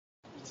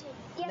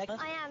Yeah,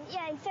 I am.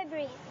 Yeah, in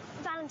February.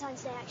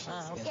 Valentine's Day, actually.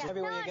 Okay. Yeah.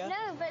 Everywhere you go?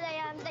 No, but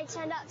they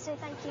turned up, so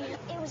thank you.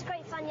 It was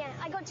great fun, yeah.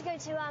 I got to go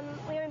to,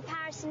 we were in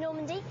Paris and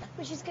Normandy,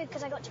 which was good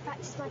because I got to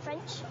practice my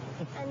French.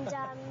 And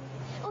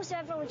also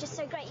everyone was just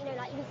so great, you know,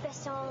 like Luc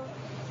Besson,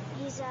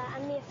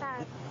 and Mia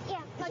Farrow.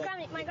 Yeah, my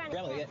granny.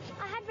 Yeah.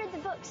 I had read the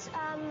books,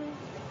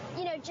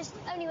 you know, just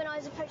only when I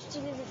was approached to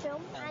do the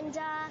film. And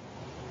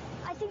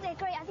I think they're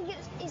great. I think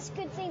it's a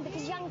good thing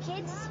because young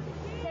kids,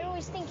 they're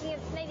always thinking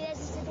of maybe there's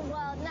this little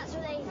world, and that's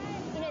what they,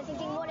 you know,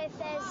 thinking what if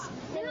there's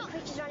little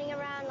creatures running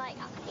around, like,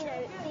 you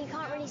know, that you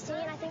can't really see.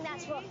 And I think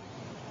that's what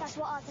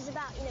art is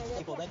about, you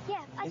know.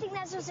 Yeah, I think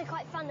that's also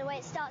quite fun the way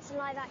it starts in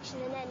live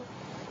action,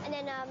 and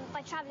then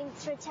by travelling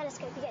through a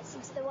telescope, you get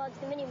into the world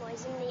of the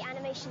Minimoys and the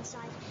animation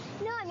side.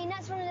 No, I mean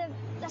that's one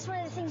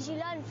of the things you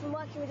learn from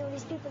working with all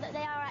these people, that they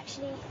are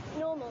actually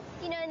normal,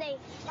 you know. And they,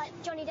 like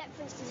Johnny Depp,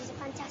 for instance, is a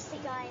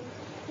fantastic guy, and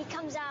he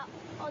comes out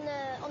on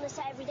the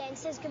set every day and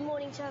says good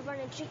morning to everyone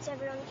and treats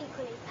everyone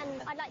equally.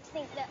 And I'd like to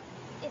think that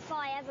if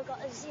I ever got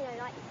as, you know,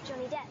 like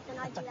Johnny Depp, then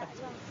I'd do that as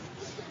well.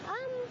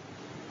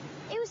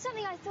 It was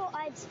something I thought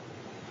I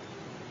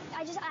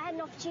had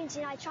an opportunity,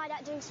 and I tried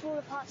out doing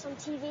smaller parts on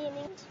TV in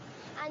England.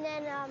 And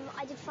then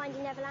I did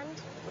Finding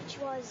Neverland,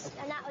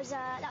 that was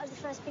the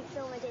first big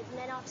film I did. And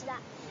then after that,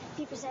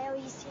 people say, oh,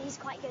 he's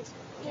quite good.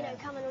 You know,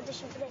 come and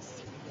audition for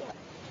this. Yeah.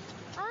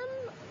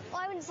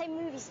 Well, I wouldn't say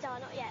movie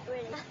star, not yet,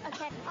 really.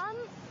 Okay.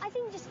 I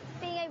think just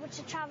being able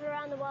to travel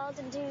around the world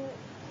and do,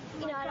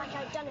 you know, like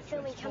I've done a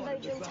film in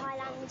Cambodia and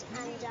Thailand,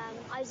 and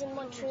I was in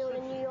Montreal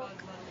and New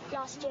York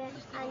last year,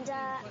 and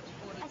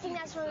I think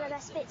that's one of the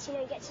best bits, you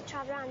know, you get to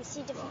travel around and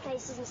see different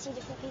places and see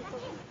different people.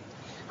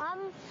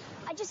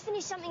 I just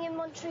finished something in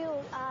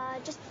Montreal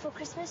just before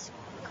Christmas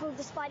called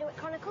The Spiderwick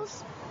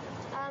Chronicles,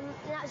 and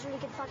that was really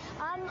good fun.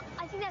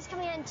 I think that's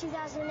coming out in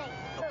 2008,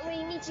 but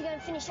we need to go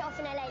and finish it off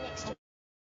in LA next year.